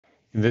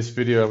In this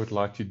video, I would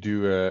like to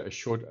do a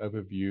short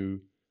overview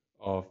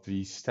of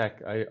the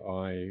Stack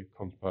AI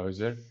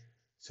Composer.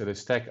 So the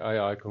Stack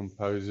AI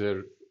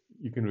Composer,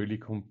 you can really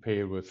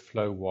compare with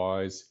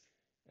FlowWise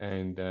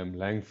and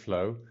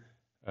LangFlow.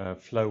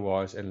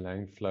 FlowWise and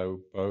LangFlow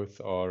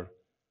both are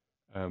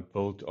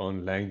built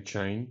on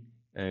LangChain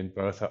and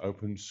both are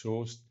open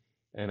sourced.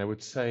 And I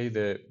would say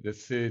the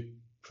third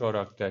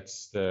product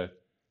that's the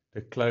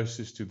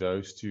closest to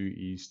those two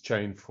is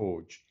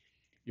ChainForge.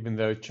 Even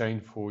though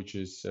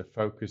ChainForge's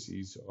focus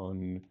is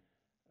on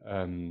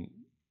um,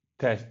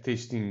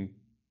 testing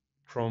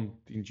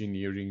prompt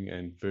engineering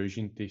and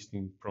version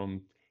testing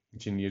prompt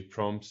engineered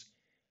prompts,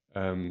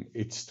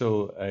 it's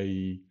still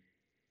a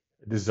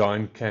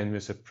design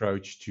canvas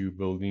approach to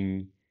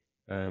building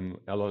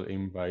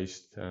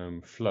LLM-based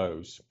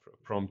flows,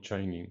 prompt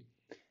chaining.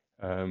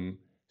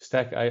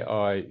 Stack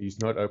AI is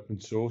not open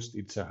sourced.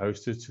 It's a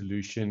hosted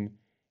solution.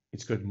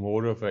 It's got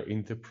more of an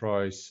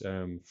enterprise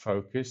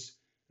focus,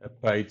 a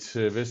paid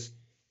service,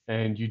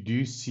 and you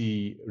do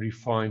see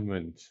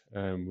refinement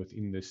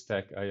within the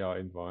Stack AI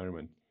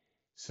environment.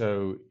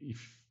 So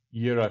if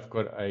here I've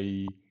got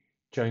a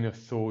chain of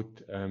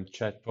thought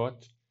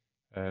chatbot.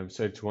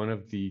 So it's one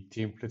of the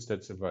templates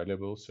that's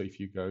available. So if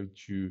you go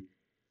to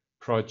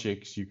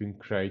projects, you can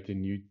create a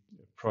new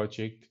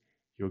project.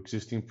 Your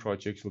existing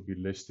projects will be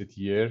listed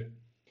here,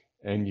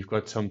 and you've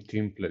got some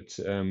templates.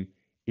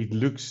 It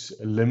looks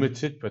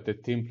limited, but the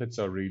templates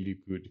are really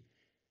good.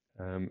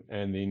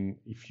 And then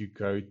if you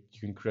go, you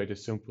can create a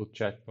simple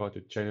chatbot,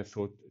 a chain of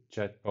thought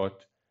chatbot,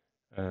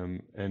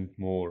 and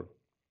more.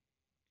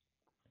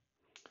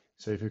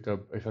 So if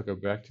I go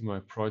back to my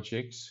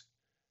projects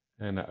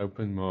and I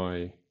open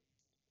my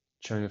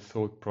chain of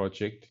thought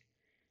project,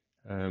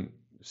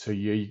 so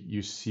here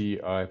you see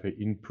I have an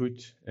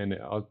input and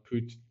an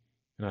output,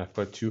 and I've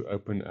got two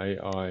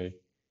OpenAI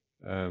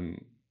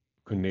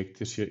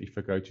connectors here. If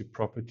I go to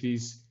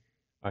properties,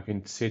 I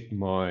can set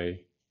my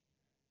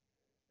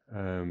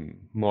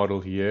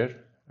model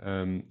here,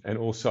 and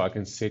also I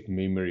can set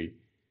memory.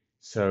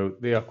 So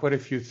there are quite a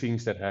few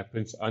things that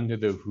happens under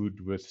the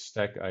hood with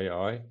Stack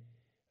AI.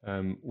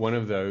 One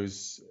of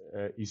those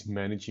is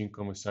managing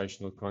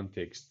conversational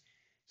context.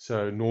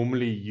 So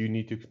normally you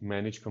need to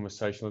manage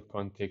conversational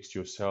context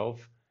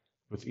yourself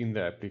within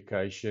the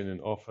application,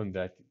 and often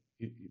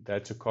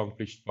that's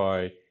accomplished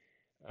by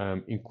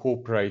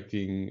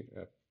incorporating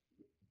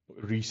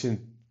recent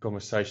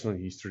conversational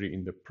history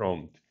in the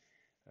prompt.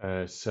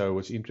 So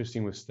what's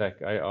interesting with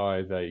Stack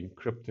AI, they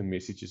encrypt the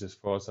messages as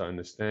far as I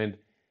understand,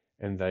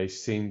 and they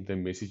send the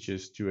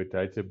messages to a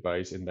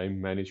database and they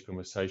manage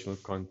conversational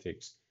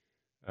context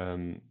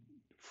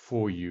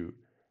for you.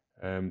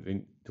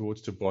 Then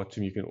towards the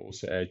bottom, you can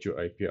also add your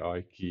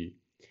API key.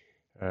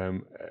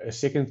 A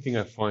second thing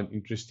I find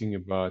interesting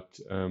about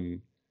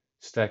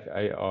Stack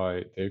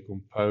AI, their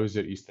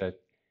composer, is that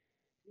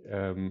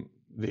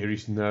there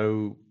is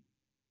no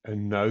a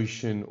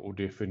notion or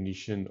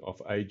definition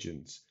of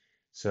agents.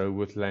 So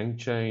with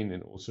LangChain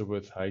and also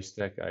with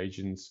Haystack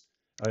agents,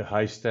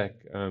 Haystack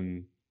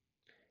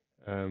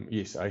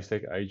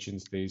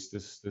agents,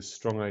 there's this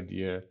strong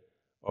idea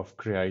of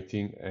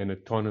creating an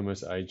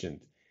autonomous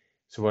agent.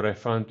 So what I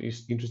found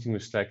is interesting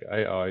with Stack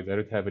AI, they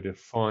don't have a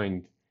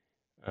defined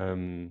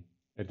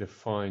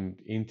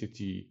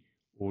entity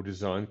or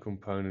design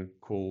component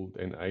called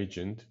an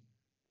agent.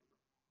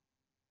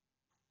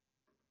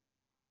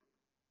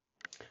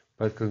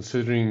 But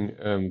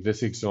considering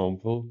this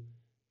example,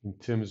 in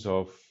terms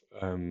of,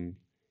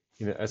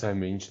 as I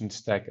mentioned,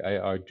 Stack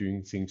AI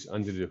doing things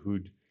under the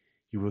hood,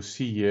 you will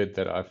see here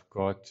that I've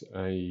got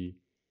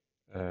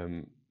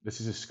this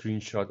is a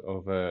screenshot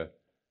of a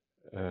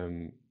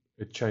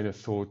chain of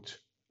thought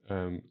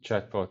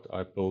chatbot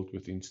I built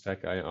within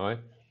Stack AI.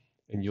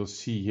 And you'll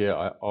see here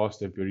I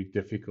asked a very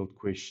difficult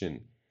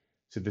question.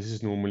 So this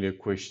is normally a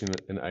question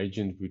that an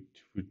agent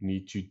would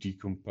need to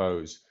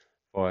decompose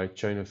by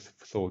chain of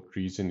thought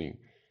reasoning.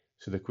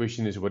 So the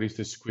question is, what is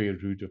the square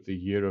root of the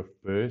year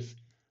of birth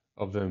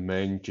of the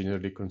man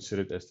generally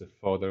considered as the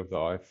father of the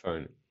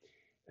iPhone?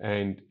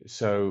 And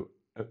so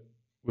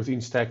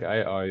within Stack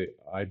AI,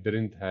 I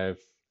didn't have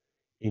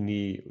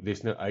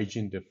there's no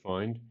agent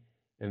defined,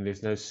 and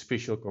there's no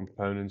special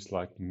components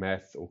like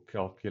math or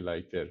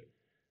calculator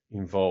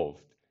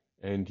involved.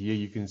 And here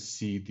you can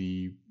see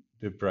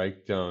the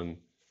breakdown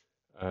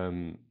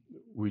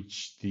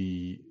which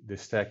the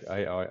Stack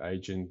AI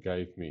agent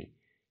gave me.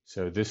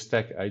 So this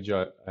Stack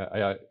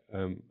AI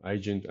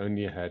agent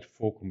only had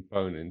 4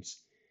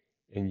 components,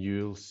 and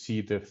you'll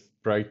see the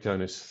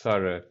breakdown is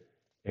thorough,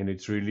 and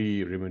it's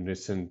really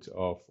reminiscent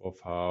of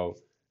how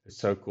a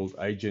so-called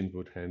agent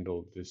would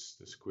handle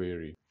this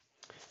query.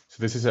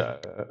 So this is an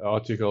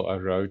article I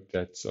wrote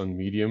that's on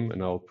Medium,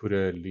 and I'll put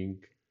a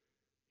link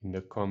in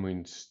the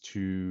comments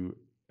to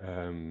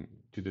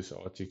this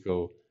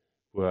article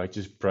where I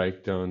just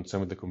break down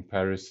some of the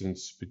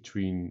comparisons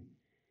between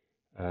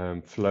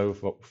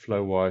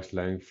FlowWise,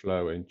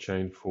 LangFlow, and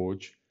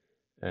ChainForge,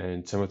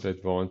 and some of the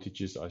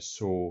advantages I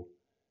saw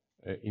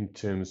in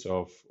terms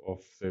of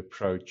the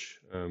approach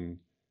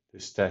the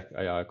Stack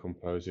AI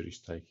Composer is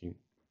taking.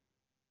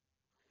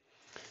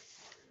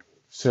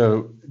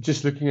 So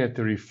just looking at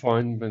the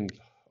refinement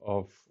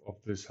of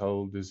this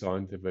whole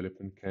design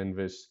development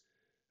canvas,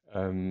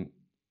 um,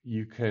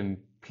 you can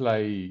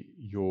play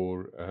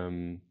your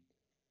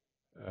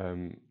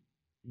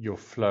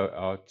flow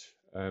out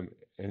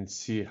and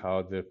see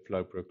how the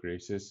flow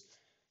progresses.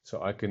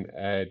 So I can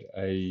add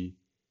a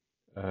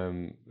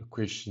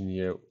question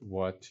here: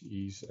 what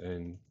is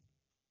an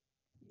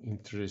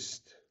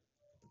interest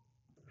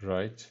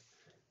rate?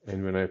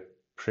 And when I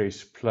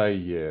press play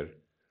here,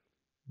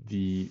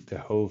 the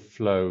whole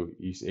flow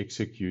is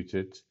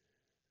executed,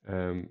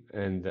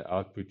 and the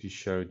output is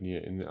shown here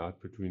in the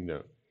output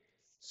window.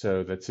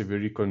 So that's a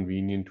very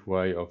convenient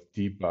way of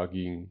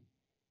debugging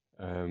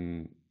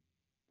um,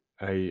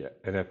 an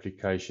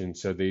application.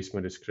 So there's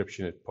my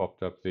description, it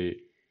popped up there,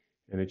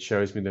 and it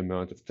shows me the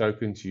amount of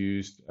tokens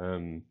used.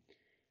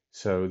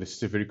 So this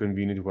is a very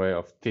convenient way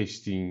of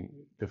testing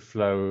the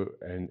flow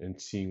and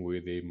seeing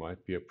where there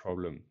might be a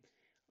problem.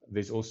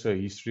 There's also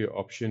a history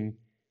option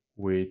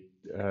where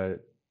uh,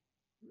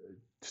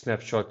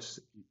 snapshots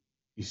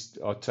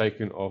are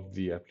taken of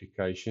the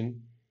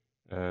application,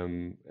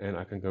 and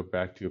I can go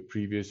back to a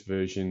previous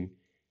version.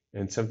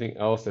 And something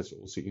else that's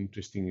also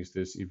interesting is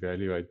this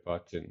evaluate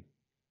button.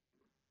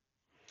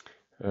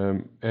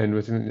 And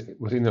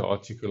within the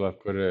article,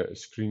 I've got a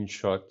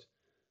screenshot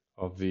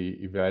of the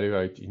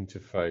evaluate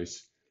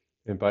interface,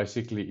 and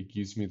basically it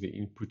gives me the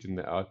input and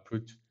the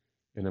output,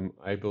 and I'm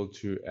able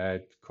to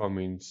add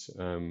comments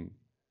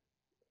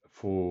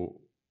for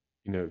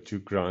to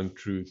ground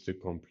truth the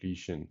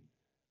completion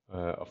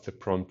of the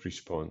prompt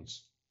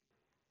response.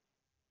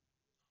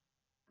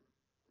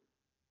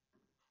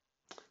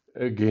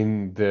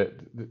 Again,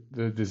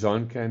 the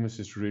design canvas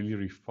is really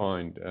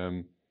refined.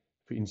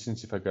 For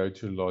instance, if I go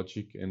to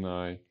logic and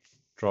I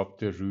drop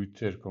the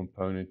router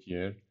component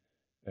here,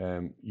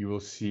 you will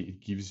see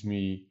it gives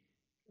me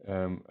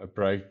a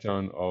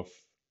breakdown of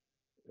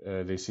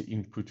there's an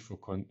input for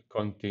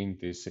content,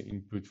 there's an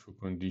input for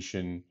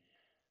condition,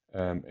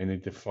 and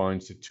it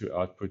defines the two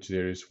outputs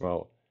there as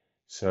well.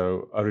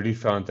 So I really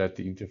found that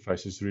the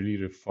interface is really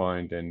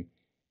refined, and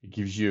it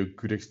gives you a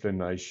good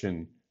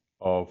explanation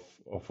of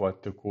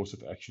what the course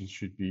of action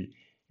should be.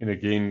 And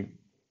again,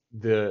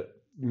 the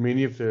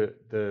many of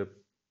the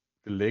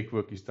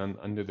legwork is done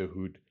under the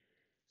hood.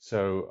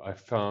 So I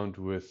found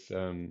with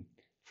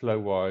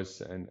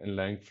FlowWise and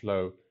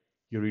LangFlow,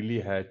 you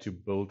really had to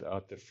build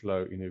out the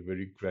flow in a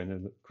very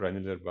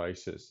granular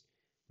basis,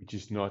 which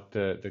is not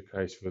the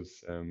case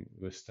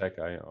with Stack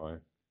AI.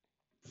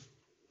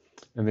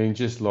 And then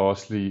just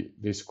lastly,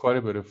 there's quite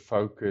a bit of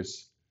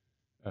focus.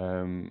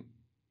 Um,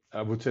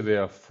 I would say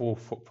there are four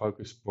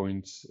focus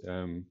points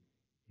in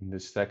the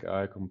Stack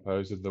AI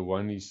Composer. The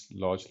one is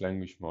large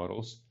language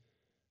models.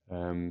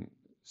 Um,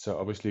 so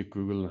obviously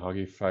Google and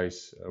Hugging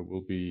Face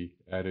will be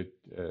added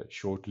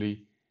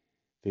shortly.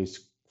 There's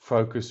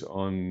focus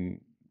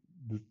on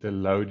the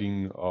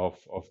loading of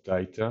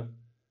data,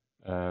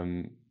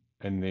 um,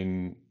 and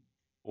then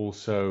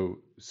also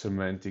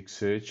semantic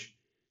search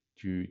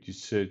to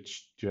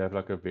search to have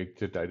like a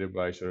vector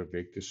database or a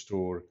vector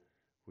store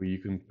where you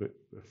can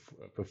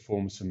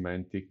perform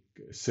semantic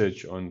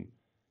search on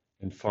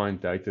and find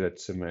data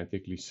that's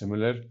semantically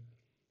similar.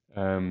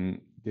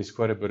 There's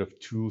quite a bit of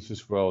tools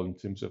as well in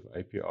terms of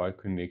API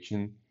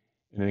connection,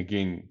 and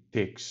again,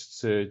 text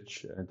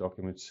search and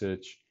document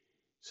search.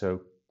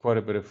 So quite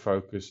a bit of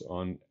focus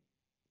on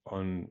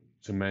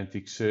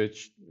semantic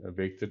search,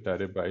 vector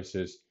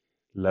databases,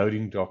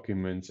 loading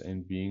documents,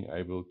 and being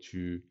able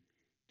to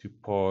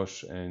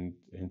parse and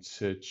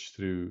search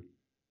through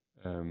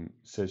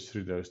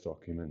those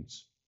documents.